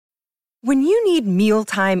When you need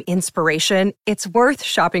mealtime inspiration, it's worth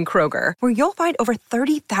shopping Kroger, where you'll find over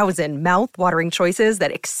 30,000 mouth-watering choices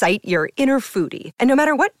that excite your inner foodie. And no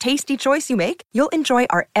matter what tasty choice you make, you'll enjoy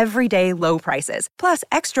our everyday low prices, plus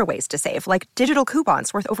extra ways to save, like digital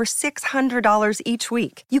coupons worth over $600 each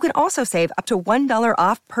week. You can also save up to $1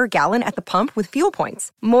 off per gallon at the pump with fuel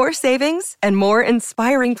points. More savings and more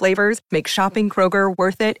inspiring flavors make shopping Kroger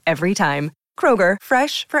worth it every time. Kroger,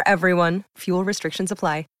 fresh for everyone. Fuel restrictions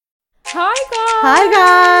apply. Hi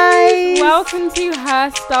guys! Welcome to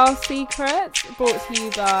Hairstyle Secrets, brought to you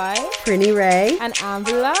by Prinny Ray and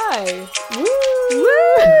Amber Lowe.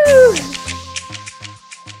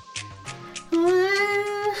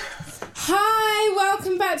 Hi,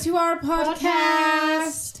 welcome back to our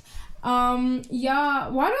podcast. Why do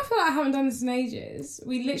I feel like I haven't done this in ages?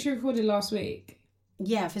 We literally recorded last week.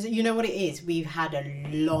 Yeah, you know what it is? We've had a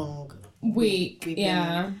long week.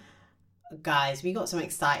 Guys, we got some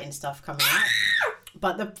exciting stuff coming up.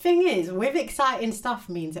 But the thing is, with exciting stuff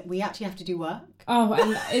means that we actually have to do work. Oh,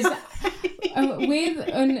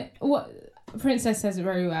 and what Princess says it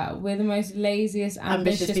very well. We're the most laziest,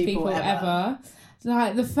 ambitious people ever.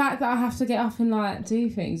 Like, the fact that I have to get up and like do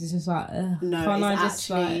things is just like, ugh. No, it's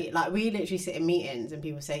actually like we literally sit in meetings and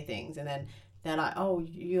people say things and then they're like, oh,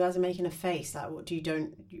 you guys are making a face. Like, what you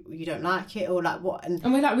don't like it, or like what? And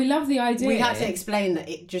we're like, we love the idea. We have to explain that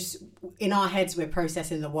it just in our heads we're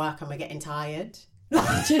processing the work and we're getting tired.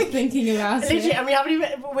 Just thinking about it. And we haven't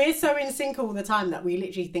even. We're so in sync all the time that we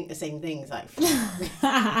literally think the same things. Like,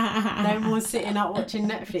 no more sitting up watching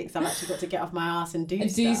Netflix. I've actually got to get off my ass and do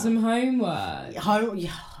some homework.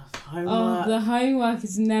 Homework. Oh, the homework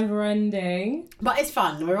is never ending. But it's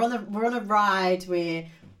fun. We're on a ride. We're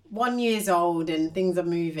 1 year old and things are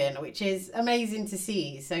moving, which is amazing to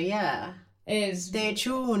see. So yeah, stay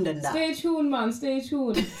tuned and that. Stay tuned, man. Stay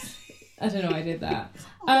tuned. I don't know why I did that.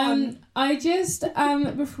 I just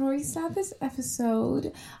before we start this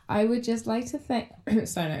episode, I would just like to thank.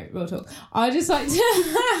 Sorry, no, real talk. I would just like to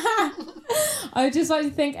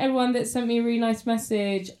thank everyone that sent me a really nice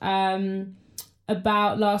message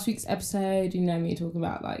about last week's episode. You know me talking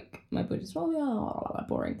about like my body's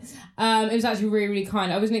boring. It was actually really, really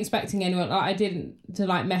kind. I wasn't expecting anyone. To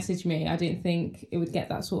message me. I didn't think it would get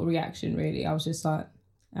that sort of reaction. Really, I was just like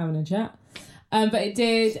having a chat. But it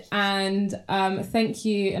did, and thank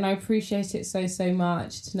you, and I appreciate it so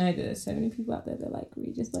much to know that there's so many people out there that like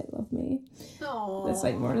really just like love me. Aww. That's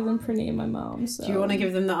like more than Prinny and my mum. So. Do you want to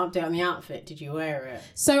give them the update on the outfit? Did you wear it?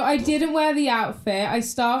 So I didn't wear the outfit. I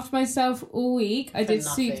starved myself all week. I did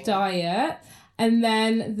soup diet, and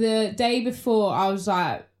then the day before I was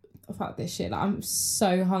like, oh, fuck this shit. Like, I'm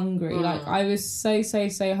so hungry. Like I was so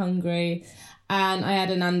hungry. And I had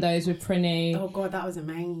a Nando's with Prinny. Oh, God, that was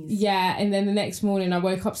amazing. Yeah, and then the next morning I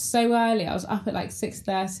woke up so early. I was up at like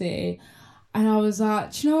 6:30. And I was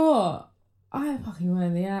like, do you know what? I'm fucking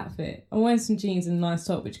wearing the outfit. I'm wearing some jeans and a nice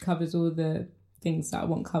top, which covers all the things that I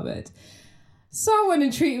want covered. So I went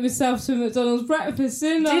and treated myself to a McDonald's breakfast,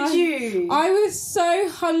 didn't I? Did you? I was so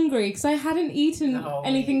hungry because I hadn't eaten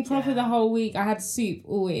anything proper the whole week. I had soup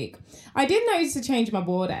all week. I did notice a change in my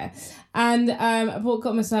body. And I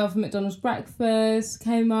got myself a McDonald's breakfast,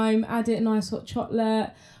 came home, added a nice hot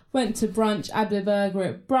chocolate, went to brunch, had a burger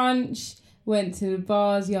at brunch, went to the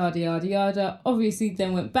bars, yada, yada, yada. Obviously,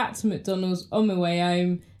 then went back to McDonald's on my way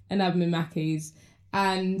home and had my Mackies.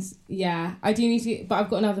 And yeah, I do need to, but I've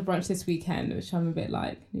got another brunch this weekend, which I'm a bit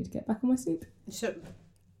like, need to get back on my soup. So,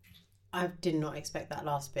 I did not expect that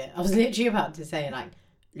last bit. I was literally about to say, like,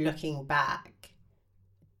 looking back,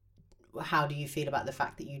 how do you feel about the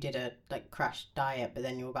fact that you did a like crash diet, but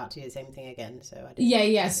then you're about to do the same thing again? So I didn't.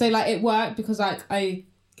 Yeah. So like it worked because like I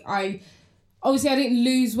obviously I didn't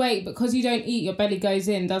lose weight, but because you don't eat, your belly goes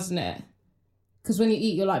in, doesn't it? Because when you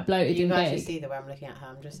eat, you're like bloated and big. You actually see the way I'm looking at her.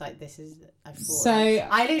 I'm just like, this is.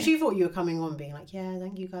 I literally thought you were coming on being like, yeah,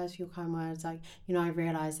 thank you guys for your kind words. Like, you know, I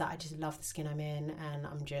realised that I just love the skin I'm in, and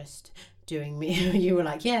I'm just doing me. You were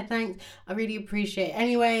like, yeah, thanks. I really appreciate it.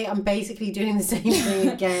 Anyway, I'm basically doing the same thing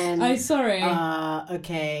again. I'm sorry.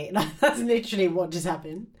 Okay, that's literally what just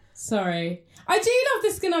happened. Sorry. I do love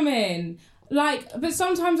the skin I'm in. Like, but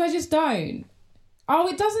sometimes I just don't. Oh,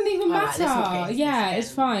 it doesn't even matter. Right,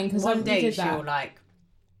 it's fine because one day she'll like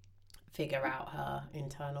figure out her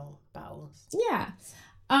internal battles. Yeah.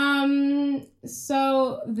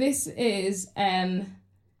 So this is an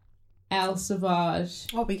El Sauvage.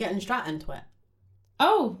 Oh, we're getting straight into it.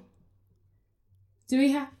 Oh. Do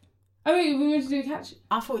we have? Oh wait, we wanted to do a catch.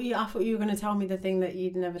 I thought you were going to tell me the thing that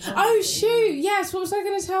you'd never told me. Oh shoot! Yes, what was I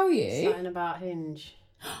going to tell you? Something about Hinge.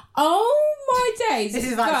 Oh my days!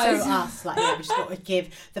 This is like so us. Like, yeah, we've just got to give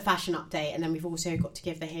the fashion update, and then we've also got to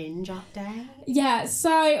give the Hinge update. Yeah,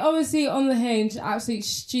 so obviously on the Hinge, absolutely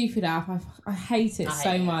stupid app. I hate it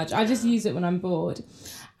so much. I just use it when I'm bored.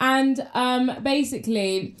 And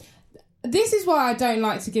basically, this is why I don't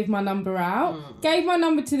like to give my number out. Gave my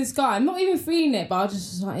number to this guy. I'm not even feeling it, but I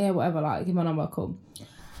just was like, yeah, whatever. Like, give my number, cool.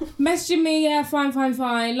 Messaging me, yeah, fine.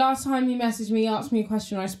 Last time he messaged me, he asked me a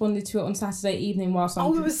question. I responded to it on Saturday evening whilst I'm...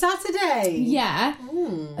 Oh, it was Saturday? Yeah.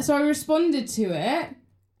 So I responded to it.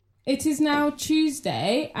 It is now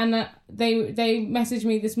Tuesday, and they messaged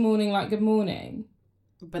me this morning, like, good morning.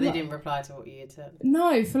 But they didn't reply to what you had said?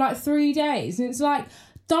 No, for like 3 days. And it's like,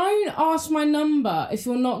 don't ask my number if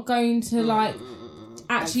you're not going to, like...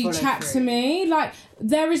 actually chat to me. Like,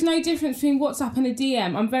 there is no difference between WhatsApp and a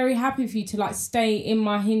DM. I'm very happy for you to like stay in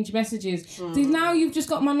my Hinge messages. Because now you've just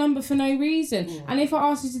got my number for no reason. And if I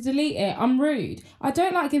ask you to delete it, I'm rude. I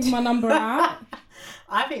don't like giving my number out.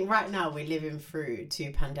 I think right now we're living through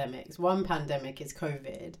 2 pandemics. One pandemic is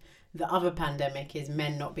COVID. The other pandemic is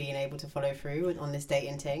men not being able to follow through on this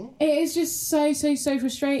dating thing. It is just so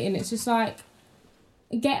frustrating. It's just like,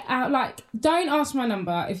 get out, like, don't ask my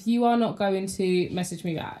number if you are not going to message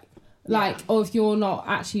me back. Like, or if you're not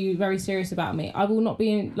actually very serious about me. I will not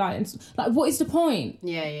be in, like, what is the point?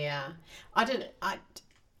 Yeah. I don't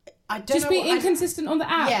just know. Be inconsistent on the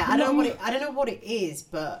app. Yeah, I don't know what it is,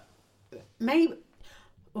 but maybe...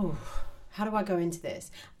 Oh, how do I go into this?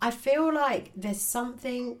 I feel like there's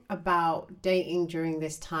something about dating during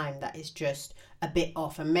this time that is just a bit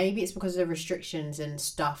off. And maybe it's because of the restrictions and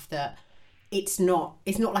stuff that... It's not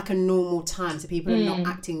like a normal time, so people are not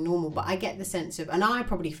acting normal. But I get the sense of, and I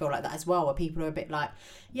probably feel like that as well, where people are a bit like,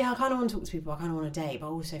 yeah, I kind of want to talk to people, I kind of want to date, but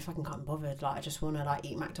also fucking can't be bothered. Like, I just want to like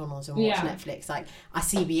eat McDonald's and watch Netflix. Like, I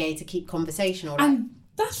CBA to keep conversation. Or like, and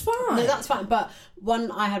that's fine. No, that's fine. But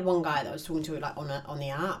I had one guy that I was talking to like on the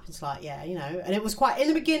app. It's like, yeah, you know, and it was quite in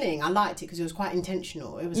the beginning. I liked it because it was quite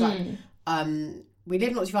intentional. It was like, we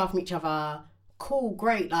live not too far from each other. Cool,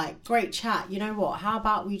 great chat. You know what? How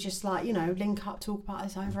about we just like, you know, link up, talk about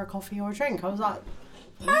this over a coffee or a drink? I was like,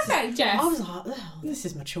 perfect, Jess. I was like, oh, this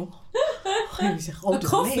is mature. He's older a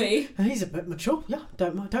coffee. Than me. He's a bit mature. Yeah,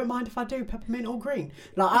 don't mind if I do peppermint or green.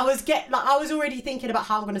 Like I was already thinking about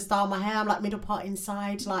how I'm going to style my hair. I'm like middle part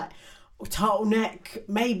inside, like turtleneck,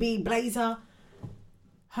 maybe blazer.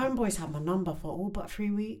 Homeboys had my number for all but 3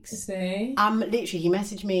 weeks. See, literally, he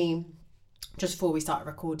messaged me just before we started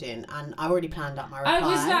recording, and I already planned out my reply. Oh,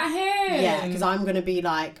 was that him? Yeah, because I'm going to be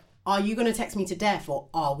like, are you going to text me to death or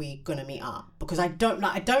are we going to meet up? Because I don't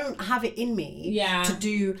have it in me to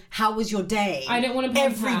do, how was your day? I don't want to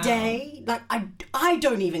every day. Like, I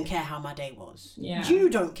don't even care how my day was. Yeah. You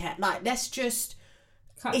don't care. Like, let's just...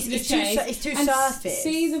 It's too surface.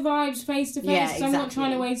 See the vibes face to face. Yeah, exactly. I'm not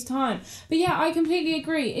trying to waste time. But yeah, I completely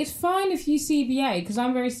agree. It's fine if you CBA, because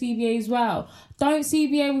I'm very CBA as well. Don't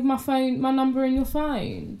CBA with my number in your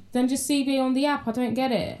phone. Then just CBA on the app. I don't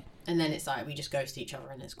get it. And then it's like we just ghost each other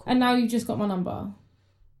and it's cool. And now you've just got my number.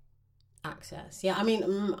 Access. Yeah, I mean,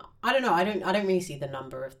 I don't know. I don't really see the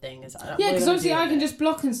number of things. Yeah, because obviously I can just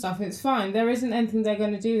block and stuff. It's fine. There isn't anything they're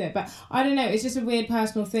going to do there. But I don't know. It's just a weird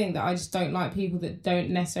personal thing that I just don't like people that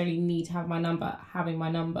don't necessarily need to have my number having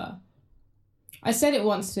my number. I said it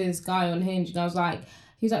once to this guy on Hinge, and I was like,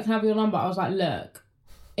 he's like, can I have your number? I was like, look,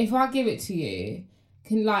 if I give it to you,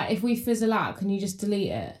 if we fizzle out, can you just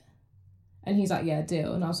delete it? And he's like, yeah,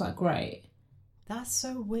 deal. And I was like, great. That's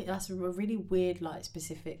so weird. That's a really weird, like,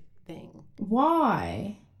 specific thing.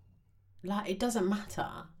 Why? Like, it doesn't matter.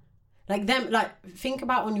 Like, think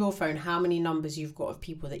about on your phone how many numbers you've got of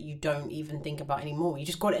people that you don't even think about anymore. You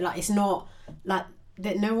just got it, like, it's not, like,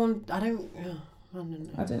 that no one, I don't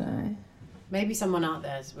know. Maybe someone out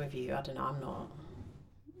there's with you. I don't know. I'm not.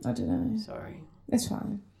 I don't know. Sorry. It's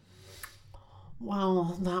fine.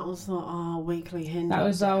 Well, that was our weekly Hinge. That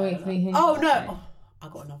was our weekly Hinge. Oh, no. Oh, I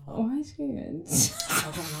got another one. Why is good? I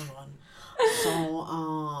got another one.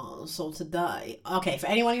 So today, okay, for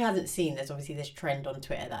anyone who hasn't seen, there's obviously this trend on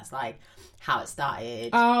Twitter that's like how it started.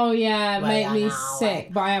 Oh yeah, make me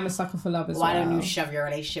sick. But I am a sucker for love as well. Why don't you shove your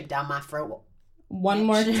relationship down my throat one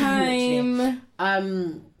more time?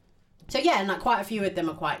 So yeah, and like quite a few of them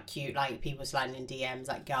are quite cute, like people sliding in DMs,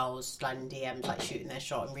 like girls sliding in DMs, like shooting their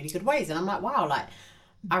shot in really good ways, and I'm like, wow, like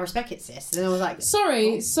I respect it, sis. And I was like,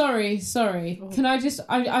 sorry. Can I just?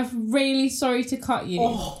 I'm really sorry to cut you.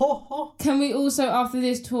 Can we also after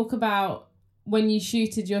this talk about when you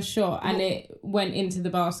shooted your shot and it went into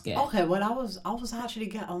the basket? Okay, well I was actually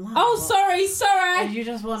getting on that. Oh, sorry. And you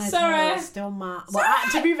just wanted to still my. Well,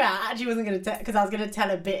 to be fair, I actually wasn't gonna tell because I was gonna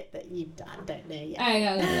tell a bit that I don't know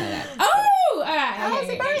yet. That's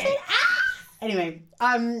embarrassing. Anyway,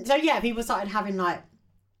 so yeah, people started having like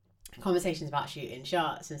conversations about shooting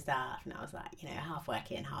shots and stuff, and I was like, you know, half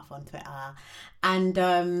working, half on Twitter. And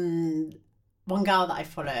one girl that I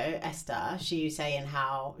follow, Esther, she was saying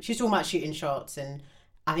how she's talking about shooting shots and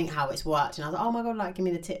I think how it's worked. And I was like, oh my God, like, give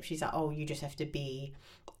me the tip. She's like, oh, you have to be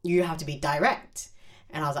direct.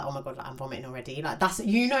 And I was like, oh my God, like, I'm vomiting already. Like, that's,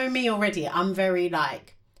 you know me already. I'm very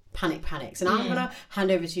like panics. And I'm going to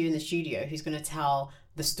hand over to you in the studio who's going to tell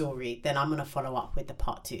the story. Then I'm going to follow up with the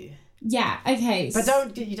part 2. Yeah, okay. But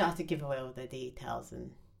you don't have to give away all the details.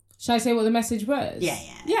 And shall I say what the message was?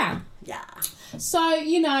 Yeah. So,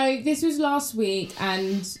 you know, this was last week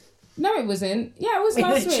and... No, it wasn't. Yeah, it was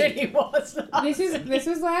last week. It literally was. This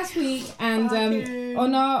was last week, and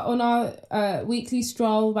on our weekly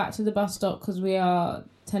stroll back to the bus stop, because we are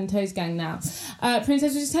 10 Toes gang now.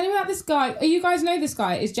 Princess was just telling me about this guy. Oh, you guys know this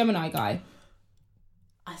guy? It's Gemini guy.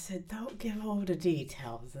 I said, don't give all the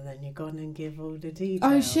details, and then you're going to give all the details.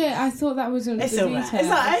 Oh shit! I thought that wasn't the details.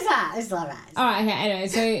 It's all right. All right. Okay. Anyway,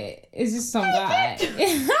 so it's just some guy.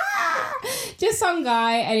 Just some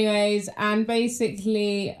guy, anyways, and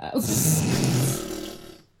basically...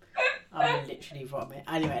 I literally vomit.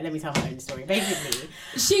 Anyway, let me tell my own story. Basically,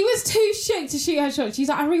 she was too shook to shoot her shot. She's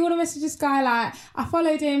like, I really want to message this guy. Like, I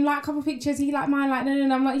followed him, like a couple of pictures. He liked mine. Like,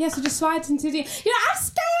 no. I'm like, yes, I just slide into the. You're like, I'm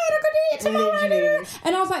scared. I'm gonna do it tomorrow. Literally.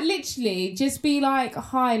 And I was like, literally, just be like,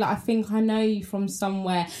 hi. Like, I think I know you from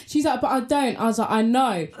somewhere. She's like, but I don't. I was like, I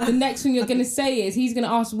know. The next thing you're gonna say is he's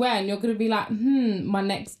gonna ask where, and you're gonna be like, my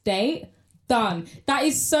next date. Done. That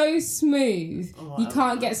is so smooth. You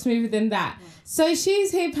can't get smoother than that. So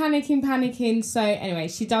she's here panicking. So anyway,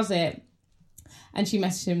 she does it. And she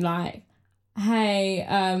messaged him like, hey,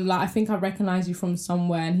 like, I think I recognise you from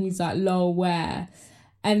somewhere. And he's like, lol, where?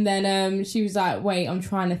 And then she was like, wait, I'm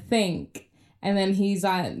trying to think. And then he's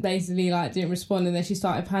like, basically like didn't respond. And then she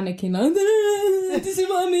started panicking like, this is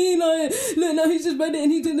what I mean. Like, look, no, he's just read it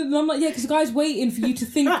and he didn't. And I'm like, yeah, because the guy's waiting for you to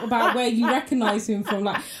think about where you recognise him from.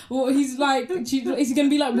 Like, well, he's like, is he going to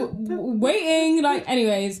be like, waiting? Like,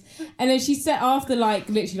 anyways. And then she said after like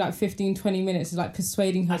literally like 15, 20 minutes, like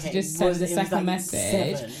persuading her to just send the second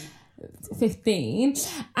message. 15.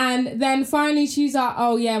 And then finally she's like,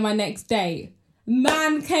 oh yeah, my next date.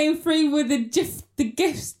 Man came through with the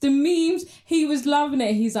gifts, the memes. He was loving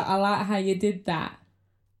it. He's like, I like how you did that.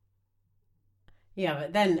 Yeah,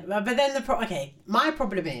 but then my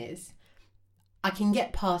problem is I can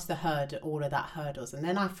get past all of that hurdles, and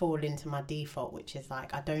then I fall into my default, which is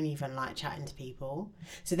like, I don't even like chatting to people.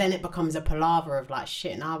 So then it becomes a palaver of like,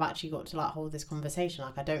 shit, now I've actually got to like hold this conversation.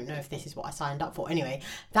 Like, I don't know if this is what I signed up for. Anyway,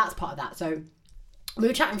 that's part of that. So we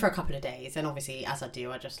were chatting for a couple of days, and obviously, as I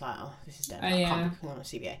do, I just like, this is dead. I can't be on a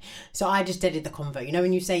CBA. So I just deaded the convo. You know,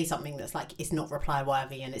 when you say something that's like, it's not reply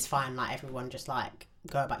worthy and it's fine, like everyone just like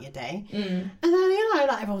go about your day. And then, you know,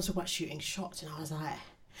 like everyone's talking about shooting shots, and I was like,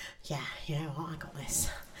 yeah, you know what, I got this.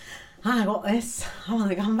 I want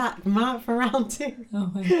to come back for round 2.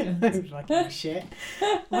 Oh my God. I was like, oh shit.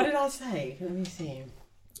 What did I say? Let me see.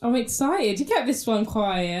 I'm excited. You kept this one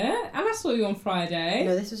quiet, and I saw you on Friday.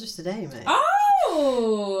 No, this was just today, mate. Oh!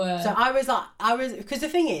 So I was, because the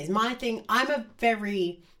thing is, I'm a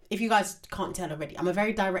very, if you guys can't tell already, I'm a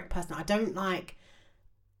very direct person. I don't like,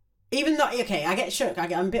 even though, okay, I get shook,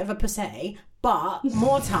 I'm a bit of a pussy, but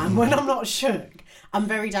more time when I'm not shook, I'm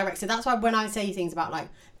very direct. So that's why when I say things about like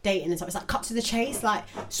dating and stuff, it's like cut to the chase. Like,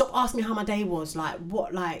 stop asking me how my day was. Like,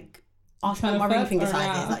 what, like, ask me what my ring finger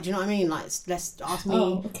size is. Like, do you know what I mean? Like, let's ask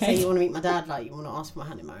me, say you want to meet my dad, like, you want to ask for my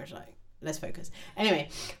hand in marriage, like, let's focus. Anyway,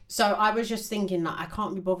 so I was just thinking, like, I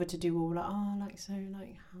can't be bothered to do all like, oh, like, so,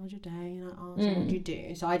 like, how's your day? And like, oh, so what do you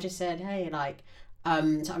do? So I just said, hey, like,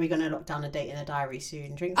 so are we going to lock down a date in a diary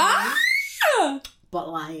soon? Drink something? But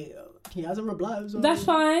like, he hasn't replied. So that's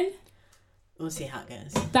fine. We'll see how it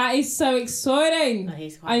goes. That is so exciting. No,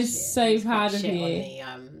 I'm so proud of you.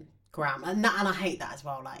 On the gram, and I hate that as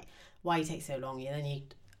well. Like, why you take so long? Yeah, then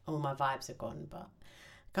all my vibes are gone. But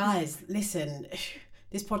guys, listen.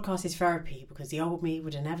 This podcast is therapy because the old me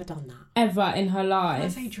would have never done that. Ever in her life. Can I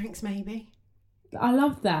say drinks maybe? I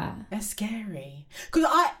love that. They're scary. Because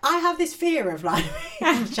I have this fear of like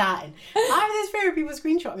chatting. I have this fear of people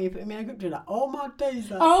screenshotting me and putting me in a group to like, oh my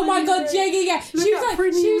days. Like, oh my God, Jiggy, yeah. She was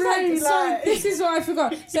like, sorry, this is what I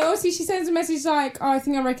forgot. So obviously she sends a message like, oh, I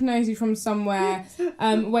think I recognise you from somewhere.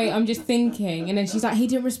 Wait, I'm just thinking. And then she's like, he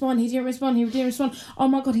didn't respond. Oh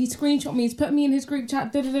my God, he screenshot me. He's put me in his group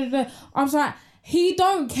chat. I was like, He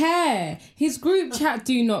don't care. His group chat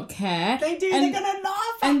do not care. They do. They're gonna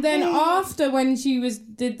laugh at And then me. after, when she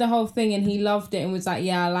did the whole thing and he loved it and was like,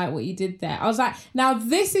 yeah, I like what you did there. I was like, now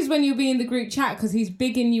this is when you'll be in the group chat, because he's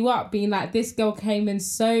bigging you up, being like, this girl came in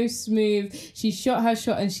so smooth. She shot her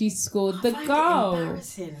shot and she scored the goal.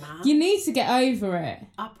 Embarrassing, man. You need to get over it.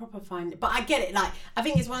 I proper find it, but I get it. Like, I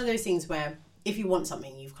think it's one of those things where if you want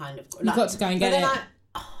something, you've kind of you've got to go and get it.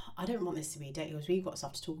 I don't want this to be dating because we've got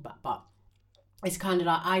stuff to talk about, but it's kind of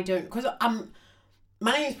like because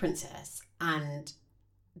my name is Princess, and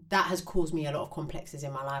that has caused me a lot of complexes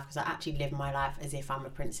in my life because I actually live my life as if I'm a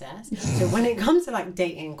princess. So when it comes to like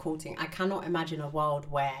dating and courting, I cannot imagine a world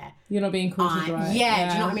where you're not being courted right. Yeah,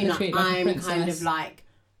 do you know what I mean? Like, I'm princess. kind of like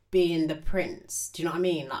being the prince. Do you know what I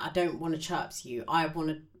mean? Like, I don't want to chirps you. I want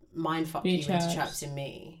to mindfuck you into chirpsing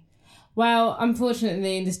me. Well,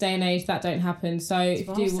 unfortunately, in this day and age, that don't happen. So it's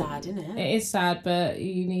sad, isn't it? It is sad, but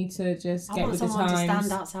you need to just get with the times. I want someone to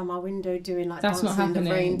stand outside my window doing like that's dancing not happening. in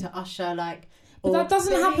the rain to Usher, like. But that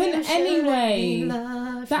doesn't happen anyway.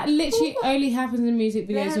 That literally only happens in music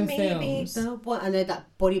videos and films. And they're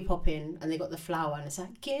that body popping, and they got the flower, and it's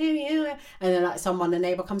like, give you it. And then like the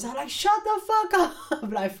neighbour comes out like, shut the fuck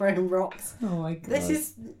up, like throwing rocks. Oh my God.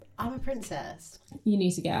 I'm a princess. You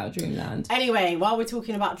need to get out of Dreamland. Anyway, while we're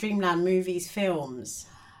talking about Dreamland movies, films.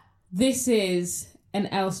 This is an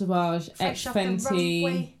El Savage X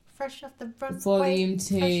Fenty Fresh off the runway. Volume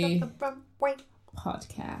 2 Fresh off the runway.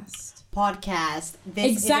 Podcast.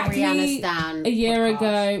 This exactly is a Rihanna Stan a year podcast.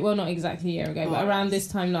 ago. Well, not exactly a year ago, but around this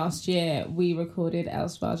time last year, we recorded El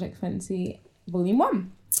Savage X Fenty Volume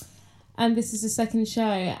 1. And this is the second show,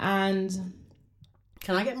 and...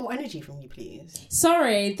 Can I get more energy from you, please?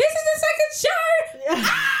 Sorry, this is the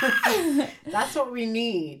second show! That's what we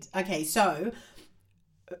need. Okay, so...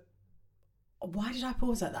 Why did I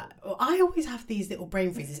pause at that? I always have these little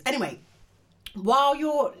brain freezes. Anyway, while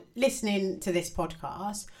you're listening to this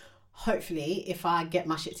podcast, hopefully, if I get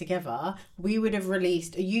my shit together, we would have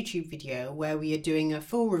released a YouTube video where we are doing a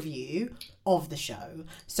full review of the show.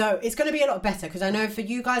 So it's going to be a lot better, because I know for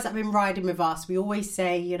you guys that have been riding with us, we always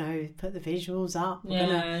say, you know, put the visuals up. We're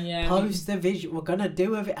going to post the visual. We're going to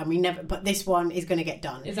do it. And we never, but this one is going to get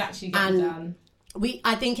done. It's actually getting done.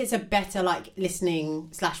 I think it's a better like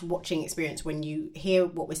listening / watching experience when you hear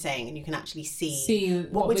what we're saying and you can actually see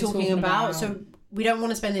what we're talking about. So we don't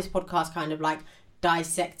want to spend this podcast kind of like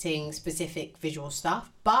dissecting specific visual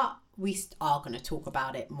stuff, but we are going to talk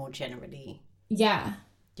about it more generally. Yeah.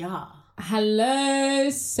 Hello,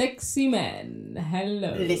 sexy men.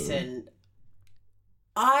 Hello. Listen,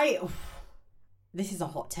 this is a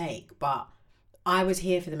hot take, but I was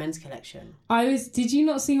here for the men's collection. Did you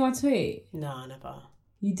not see my tweet? No, never.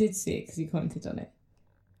 You did see it because you commented on it.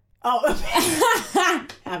 Oh,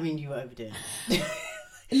 I mean, you overdoing it.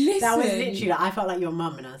 Listen, that was literally like, I felt like your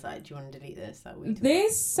mum, and I was like, do you want to delete this?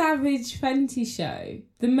 This Savage Fenty show,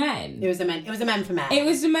 the men. It was the men for May. It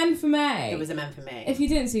was the men for May. It was the men for May. If you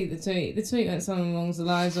didn't see the tweet went something along the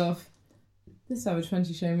lines of, this Savage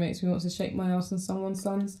Fenty show makes me want to shake my ass on someone's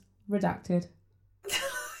sons. Redacted.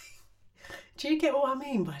 Do you get what I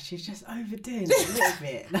mean? But she's just overdoing it a little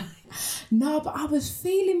bit. No, but I was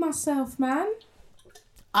feeling myself, man.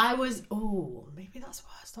 Maybe that's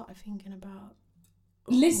what I started thinking about.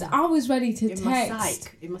 Listen, I was ready to text.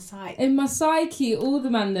 In my psyche, all the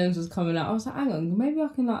mandoms was coming out. I was like, hang on, maybe I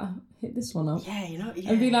can like hit this one up. Yeah,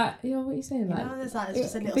 and be like, what are you saying? Like, there's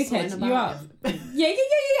just a little something about him. Yeah.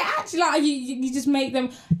 Actually, like you just make them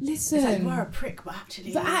listen. It's like, you are a prick, but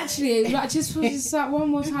actually, like just like one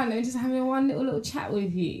more time, and just having one little chat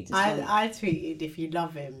with you. I tweeted, if you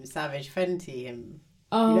love him, Savage Fenty him.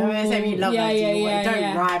 Oh, you know when I say you love it,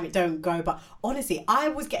 don't rhyme, it don't go. But honestly, I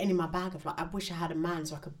was getting in my bag of like, I wish I had a man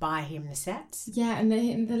so I could buy him the sets. Yeah, and they're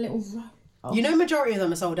hitting the little. Oh. You know, majority of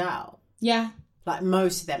them are sold out. Yeah, like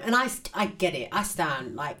most of them, and I get it. I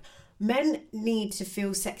stand like. Men need to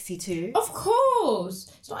feel sexy too. Of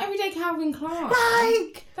course. It's not everyday Calvin Klein.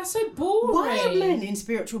 Like... That's so boring. Why are men in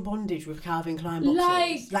spiritual bondage with Calvin Klein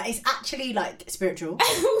boxes? Like it's actually, like, spiritual.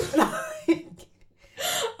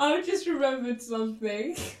 I've just remembered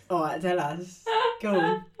something. Alright, tell us. Go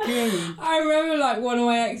on. I remember, like, one of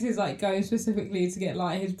my exes, like, going specifically to get,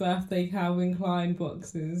 like, his birthday Calvin Klein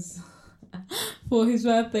boxes. For his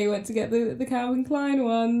birthday, went to get the Calvin Klein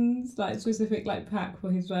ones, like specific like pack for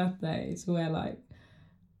his birthday to wear like.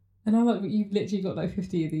 And I'm like, you've literally got like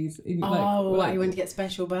 50 of these. You went to get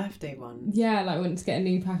special birthday ones? Yeah, like went to get a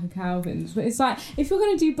new pack of Calvins. But it's like, if you're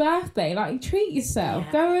going to do birthday, like treat yourself.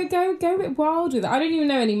 Yeah. Go a bit wild with it. I don't even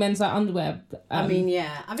know any men's like underwear. I mean,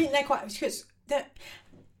 they're quite.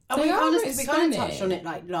 We kind of touched on it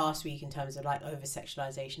like last week in terms of like over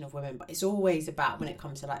sexualization of women, but it's always about, when it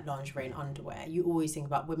comes to like lingerie and underwear, you always think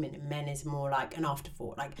about women, and men is more like an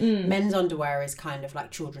afterthought. Like men's underwear is kind of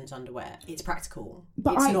like children's underwear. It's practical.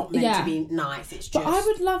 But it's not meant to be nice. It's just. But I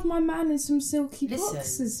would love my man in some silky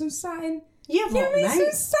boxes, some satin. Yeah, what, mate?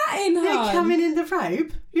 Some satin, hon. You're coming in the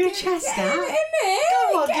robe. Your chest out. In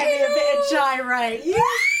it. Come on, give me a bit of gyrate. You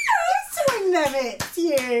swing them hips,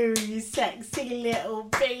 you sexy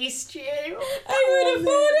little beast, you. I would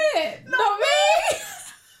afford it. Not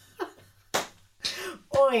me.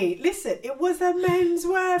 Oi, listen, it was a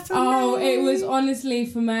menswear for me. Oh, it was honestly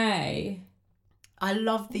for me. I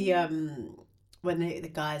love the when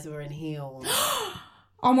the guys were in heels.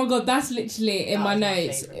 Oh my God, that's literally in my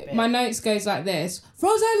notes. My notes goes like this: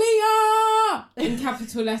 Rosalia in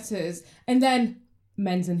capital letters, and then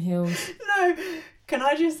men's in heels. No, can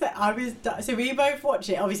I just say, so we both watch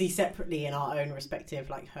it obviously separately in our own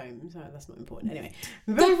respective like homes. So that's not important. Anyway,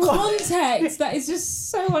 the context that is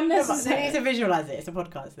just so unnecessary. They need to visualize it. It's a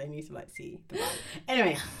podcast. They need to like see the vibe.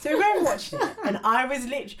 Anyway, so we both watched it, and I was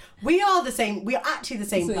literally. We are the same. We are actually the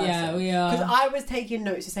same person. Yeah, we are. Because I was taking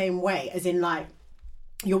notes the same way, as in like.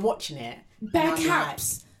 You're watching it. Bare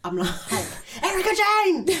caps. I'm like, Erica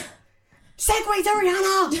Jane! Segue to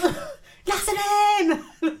Rihanna! Listen in!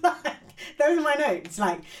 Like, those are my notes.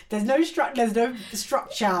 Like, there's no structure.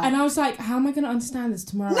 And I was like, how am I going to understand this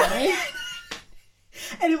tomorrow?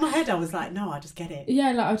 And in my head, I was like, no, I just get it.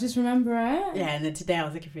 Yeah, like, I'll just remember it. Yeah, and then today I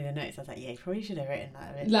was looking through the notes. I was like, yeah, you probably should have written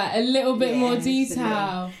that. Like, a little bit more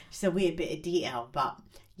detail. Just a weird bit of detail. But,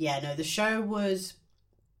 yeah, no, the show was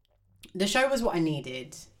what I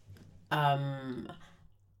needed.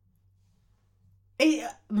 It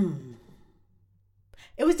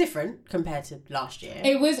was different compared to last year.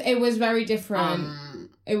 It was very different.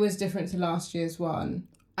 It was different to last year's one.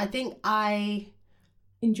 I think I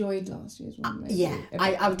enjoyed last year's one.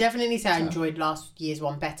 I would definitely say I enjoyed last year's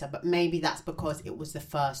one better, but maybe that's because it was the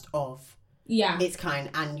first of its kind,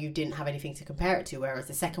 and you didn't have anything to compare it to. Whereas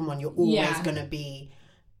the second one, you're always going to be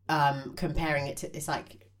comparing it to. It's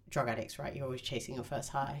like drug addicts, right? You're always chasing your first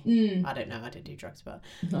high. I don't know. I don't do drugs, but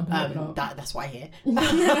that's what I hear.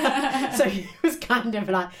 So it was kind of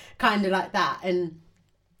like that. And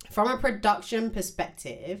from a production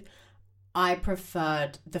perspective, I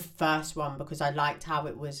preferred the first one because I liked how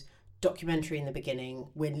it was documentary in the beginning.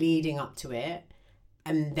 We're leading up to it,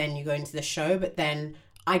 and then you go into the show. But then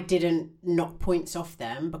I didn't knock points off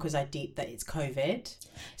them because I deep that it's COVID.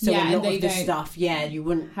 So a lot of the stuff, you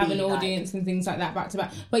wouldn't have an audience and things like that back to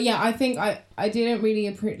back. But yeah, I think I didn't really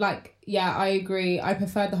I agree. I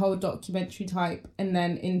preferred the whole documentary type and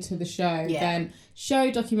then into the show. Yeah. Then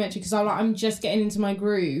show documentary because I'm just getting into my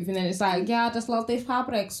groove, and then it's like, I just love this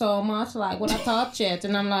fabric so much. Like when I touch it,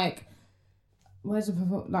 and I'm like, where's the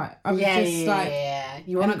like? I'm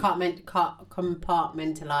You want to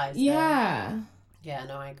compartmentalize. Yeah. Yeah,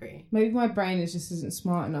 no, I agree. Maybe my brain isn't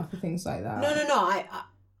smart enough for things like that. No.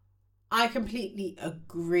 I completely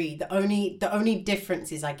agree. The only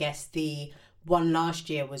difference is, I guess, the one last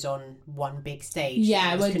year was on one big stage.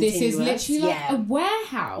 Yeah, well, this is literally like a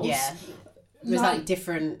warehouse. Yeah. It was like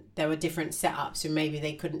different. There were different setups, so maybe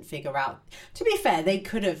they couldn't figure out. To be fair, they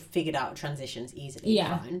could have figured out transitions easily.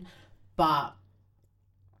 Yeah. Fine, but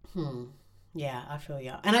yeah, I feel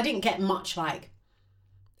and I didn't get much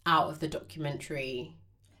out of the documentary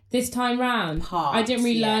this time round. I didn't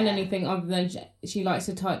really learn anything other than she likes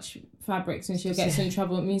to touch fabrics and she'll get in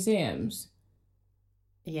trouble at museums.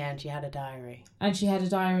 Yeah, and she had a diary. And she had a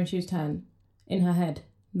diary when she was 10 in her head,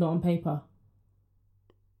 not on paper.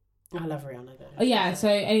 I love Rihanna though. Oh yeah, so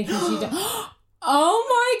anything she does. Oh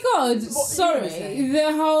my God! Sorry,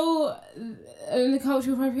 the whole the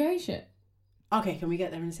cultural appropriation. Okay, can we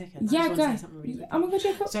get there in a second? Yeah, go. Really oh my God,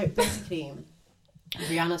 yeah. So basically,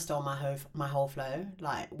 Rihanna stole my whole flow,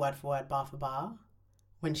 like word for word, bar for bar,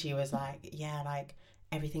 when she was like,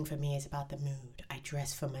 everything for me is about the mood. I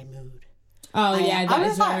dress for my mood. Oh yeah, that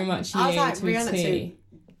is very much you. I was like, Rihanna,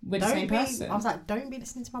 we're the same person. I was like, don't be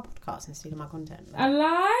listening to my podcast and stealing my content. A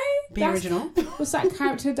lie? Be original. What's that,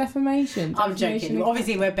 character defamation? I'm joking.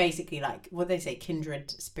 Obviously, we're basically like, what do they say, kindred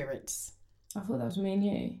spirits. I thought that was me and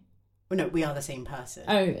you. Well, no, we are the same person.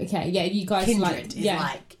 Oh, okay. Yeah, you guys kindred is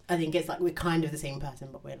like, I think it's like we're kind of the same person,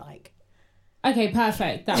 but we're like... Okay,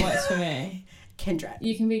 perfect. That works for me. Kindred.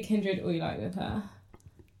 You can be kindred all you like with her.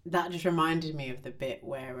 That just reminded me of the bit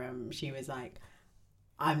where she was like,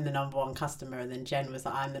 I'm the number one customer, and then Jen was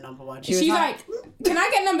like, I'm the number one. She's like, can I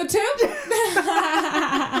get number 2?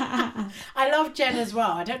 I love Jen as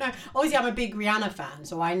well. I don't know. Obviously, I'm a big Rihanna fan,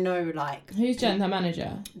 so I know like... Who's Jen, her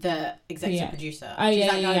manager? The executive producer. Oh, She's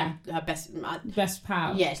yeah. Her best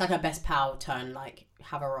pal. Yeah, it's like her best pal turn, like,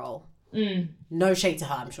 have a role. Mm. No shade to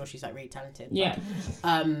her. I'm sure she's like really talented. Yeah.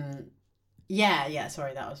 But, yeah.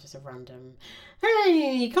 Sorry, that was just a random...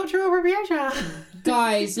 Hey, cultural appropriation.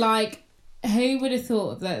 Guys, like... Who would have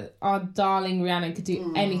thought that our darling Rihanna could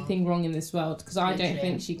do anything wrong in this world? Because I don't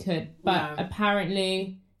think she could. But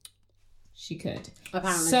apparently she could.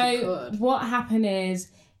 So what happened is,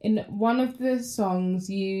 in one of the songs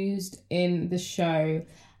used in the show,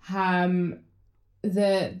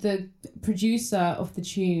 the producer of the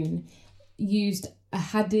tune used a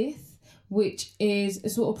hadith, which is a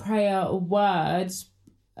sort of prayer or words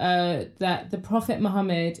that the Prophet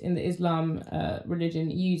Muhammad in the Islam religion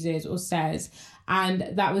uses or says, and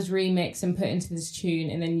that was remixed and put into this tune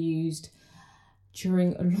and then used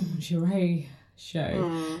during a lingerie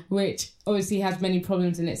show, which obviously has many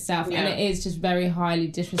problems in itself, and it is just very highly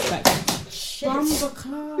disrespectful.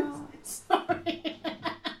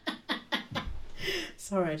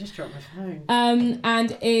 Sorry, I just dropped my phone.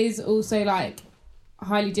 And is also like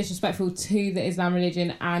highly disrespectful to the Islam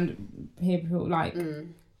religion and people like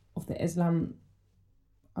of the Islam.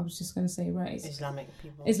 I was just going to say race.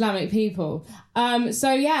 Islamic people.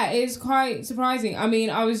 So yeah, it's quite surprising. I mean,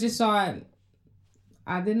 I was just like,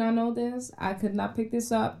 I did not know this. I could not pick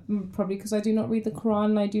this up. Probably because I do not read the Quran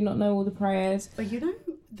and I do not know all the prayers. But you know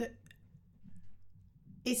that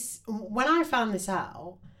it's when I found this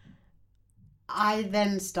out, I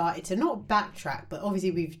then started to not backtrack, but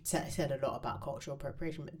obviously we've said a lot about cultural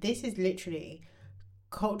appropriation, but this is literally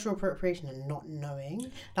cultural appropriation and not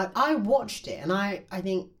knowing. Like, I watched it, and I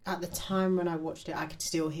think at the time when I watched it, I could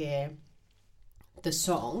still hear the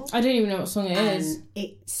song. I don't even know what song it is.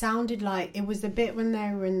 It sounded like it was the bit when they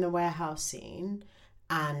were in the warehouse scene,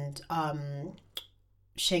 and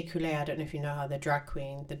Shea Coulee, I don't know if you know her, the drag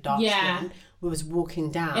queen, the dark skin, was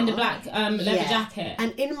walking down in the black leather jacket,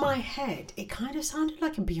 and in my head it kind of sounded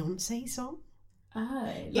like a Beyonce song.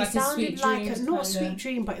 It sounded like not Sweet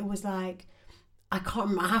Dream, but it was like, I can't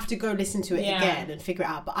remember. I have to go listen to it again and figure it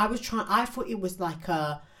out. But I thought it was like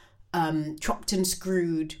a chopped and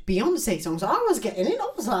screwed Beyonce song. So I was getting it.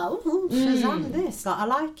 I was like, Shazam this. Like, I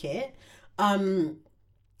like it. And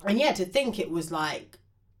yeah, to think it was like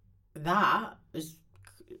that was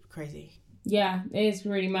crazy. Yeah, it is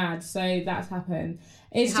really mad. So that's happened.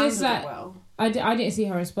 It's just like, I didn't see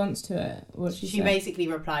her response to it. What she basically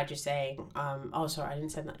replied just saying, oh, sorry, I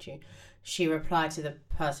didn't send that to you. She replied to the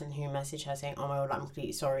person who messaged her saying, oh my God, I'm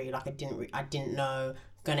completely sorry. Like, I didn't know,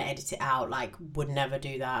 gonna edit it out. Like, would never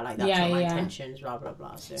do that. Like, that's not my intentions, blah, blah,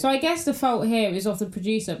 blah. So I guess the fault here is of the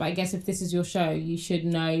producer, but I guess if this is your show, you should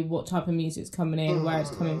know what type of music's coming in, where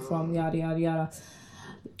it's coming from, yada, yada, yada.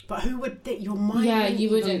 But who would think? Your mind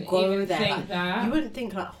you wouldn't go even there. think like, that. You wouldn't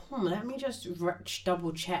think like, let me just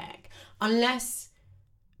double check. Unless,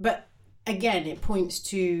 but again, it points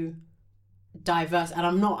to diverse, and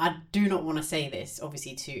I do not want to say this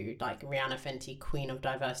obviously to like Rihanna Fenty, queen of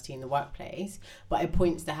diversity in the workplace, but it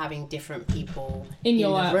points to having different people in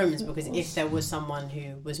the rooms, because if there was someone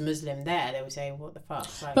who was Muslim there, they would say, what the fuck.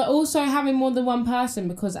 Like, but also having more than one person,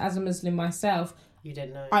 because as a Muslim myself, you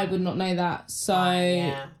didn't know. I would not know that, so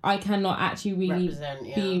I cannot actually really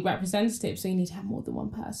be representative. So you need to have more than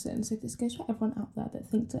one person. So this goes for everyone out there that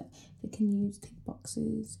thinks that they can use tick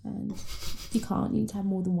boxes, and you can't. You need to have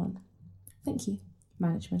more than one. Thank you,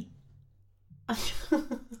 management.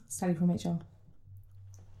 Sally from HR.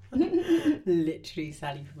 Literally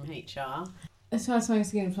Sally from HR. That's why I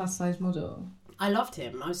was thinking a plus size model. I loved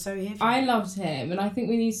him. I was so here for him. I loved him, and I think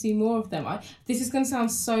we need to see more of them. This is going to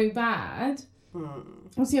sound so bad.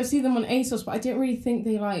 Obviously, I see them on ASOS, but I didn't really think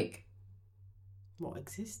they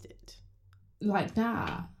existed like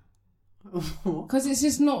that. Because it's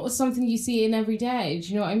just not something you see in every day. Do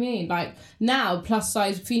you know what I mean? Like, now plus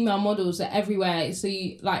size female models are everywhere, so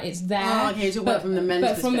you like it's there. Oh, okay, so from the men's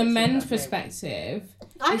perspective. From the men's perspective,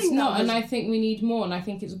 it's not. And I think we need more. And I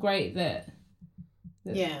think it's great that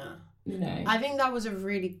you know. I think that was a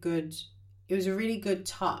really good. It was a really good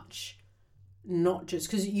touch. Not just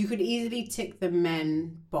because you could easily tick the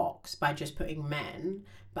men box by just putting men,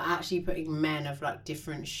 but actually putting men of like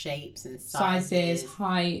different shapes and sizes,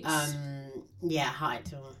 heights.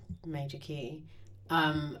 Height or major key.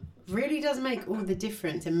 Really does make all the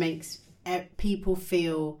difference and makes people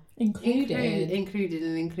feel included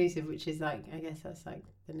and inclusive, which is like, I guess that's like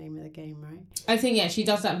the name of the game, right? I think she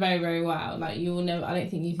does that very, very well. Like, you will never. I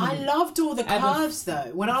don't think you can. I loved all the curves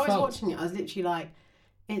though. When I was watching it, I was literally like,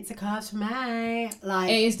 It's the curves for me. Like,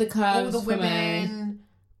 it is the curves. All the women,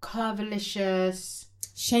 curvilicious,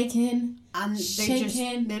 shaking, and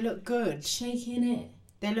they look good. Shaking it.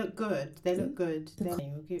 They look good. They look good.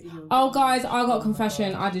 Oh, guys, I got a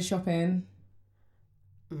confession. I did shopping.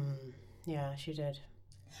 Yeah, she did.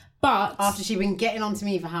 But after she'd been getting on to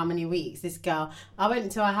me for how many weeks, this girl, I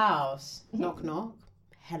went to her house, knock knock,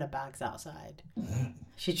 hella bags outside.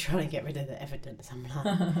 She's trying to get rid of the evidence. I'm like,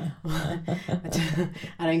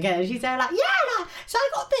 I don't get it. She's there like, yeah, so I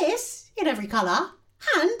got this in every colour,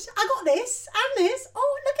 and I got this and this.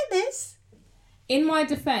 Oh, look at this. In my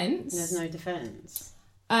defence, there's no defence.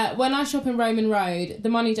 When I shop in Roman Road, the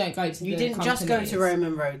money don't go to you the didn't just go to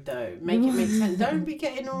Roman Road though. Make it make sense. Don't be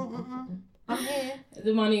getting all. I'm here.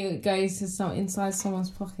 The money goes to inside someone's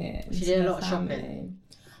pocket. She did a lot of shopping.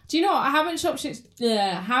 Do you know what? I haven't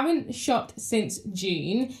shopped since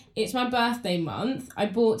June. It's my birthday month. I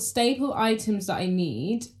bought staple items that I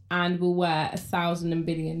need and will wear 1,000 and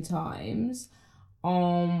billion times.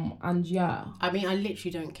 And yeah. I mean, I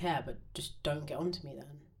literally don't care, but just don't get onto me then.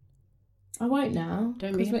 I won't now.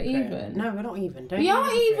 Don't be a hypocrite. We're even. No, we're not even. We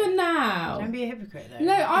are even now. Don't be a hypocrite though.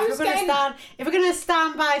 No, if we're gonna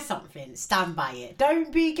stand by something, stand by it.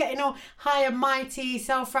 Don't be getting all high and mighty,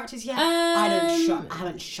 self-righteous. Yeah, I don't shop. I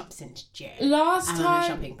haven't shopped since June. Last time. I'm on a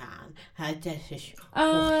shopping ban.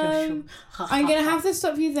 I'm gonna have to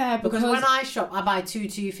stop you there because when I shop, I buy two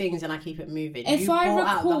things and I keep it moving. If you I bought recall.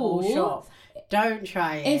 Out the whole shop. Don't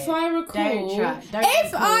try it. If I recall, I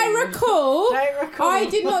recall, I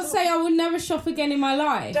did not say I would never shop again in my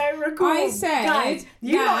life. Don't recall. I said Guys,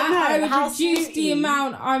 that I would reduce the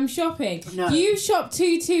amount I'm shopping. No. You shop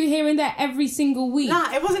 2 here and there every single week.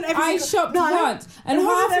 Nah, it wasn't every single... I shopped once, and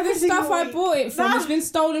half of the stuff I bought it from has been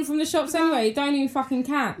stolen from the shops anyway. Don't even fucking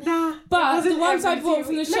count. Nah, but the ones I bought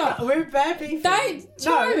from the shop... We're bare beefing. Don't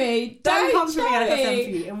try me. Don't come to me and I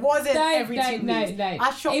you. It wasn't every 2 weeks. No.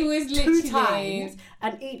 I shopped it was literally 2 times,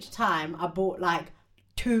 and each time I bought like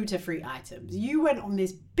 2 to 3 items. You went on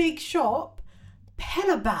this big shop,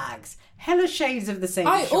 hella bags, hella shades of the same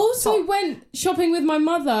I also went shopping with my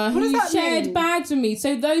mother who shared bags with me.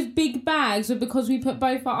 So those big bags were because we put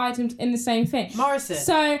both our items in the same thing. Morrison.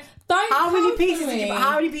 So How many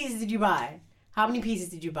pieces did you buy? How many pieces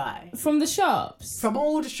did you buy? From the shops. From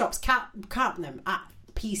all the shops. Count them at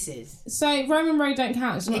pieces. So Roman Road don't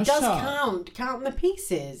count. It's not a shop. It does count. Count the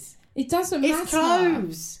pieces. It doesn't matter. It's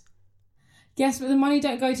clothes. Yes, but the money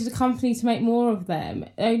don't go to the company to make more of them.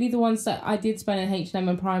 Only the ones that I did spend in H&M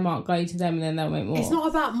and Primark go to them, and then they'll make more. It's not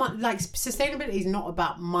about money. Like, sustainability is not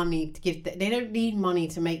about money to give. They don't need money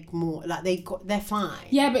to make more. Like, they're fine.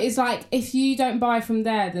 Yeah, but it's like if you don't buy from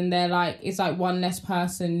there, then they're like it's like one less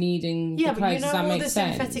person needing the clothes. But Does that make sense? all the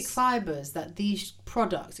synthetic fibres that these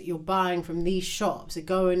products that you're buying from these shops are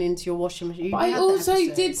going into your washing machine. But I also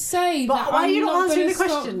did say but that why are you not answering the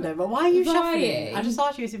question though? But why are you shuffling? I just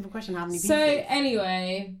asked you a simple question. How many people? So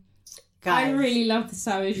anyway, guys, I really love the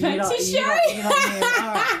Savage Fenty show.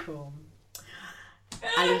 Alright, cool.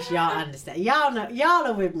 At least y'all understand. Y'all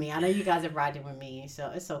are with me. I know you guys are riding with me, so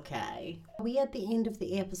it's okay. We at the end of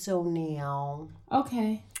the episode now.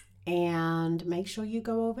 Okay. And make sure you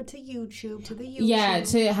go over to YouTube, Yeah,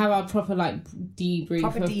 to have our proper debrief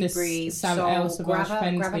of this Savage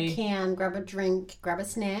Fenty. Grab a can, grab a drink, grab a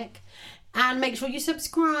snack. And make sure you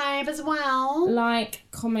subscribe as well. Like,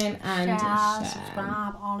 comment, and share.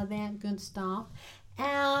 Subscribe, all of that good stuff.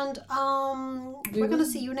 And we're going to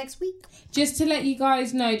see you next week. Just to let you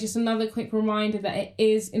guys know, just another quick reminder that it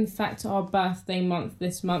is, in fact, our birthday month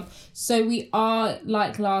this month. So we are,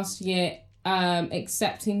 like last year,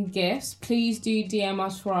 accepting gifts. Please do DM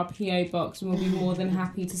us for our PO box and we'll be more than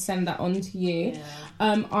happy to send that on to you.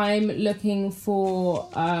 Yeah. I'm looking for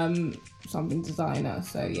something designer,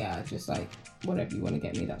 so yeah, just whatever you want to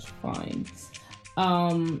get me, that's fine.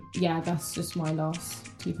 Yeah, that's just my last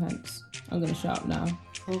 2 pence. I'm gonna shut up now.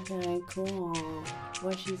 Okay, cool.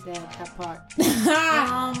 What she said, that part.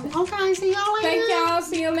 Okay, see y'all later. Thank y'all.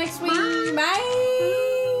 See you next week. Bye.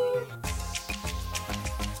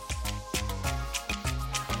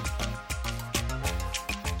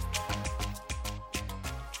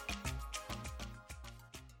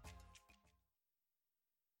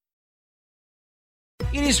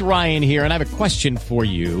 It is Ryan here, and I have a question for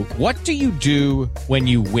you. What do you do when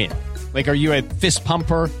you win? Like, are you a fist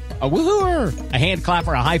pumper? A woohooer, a hand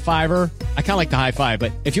clapper, a high fiver. I kind of like the high five,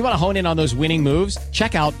 but if you want to hone in on those winning moves,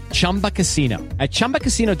 check out Chumba Casino. At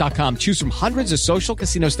ChumbaCasino.com, choose from hundreds of social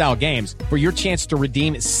casino style games for your chance to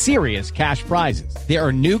redeem serious cash prizes. There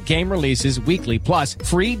are new game releases weekly, plus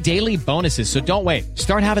free daily bonuses. So don't wait.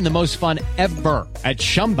 Start having the most fun ever at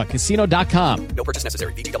ChumbaCasino.com. No purchase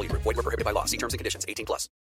necessary. VGW Group. Void where prohibited by law. See terms and conditions. 18+.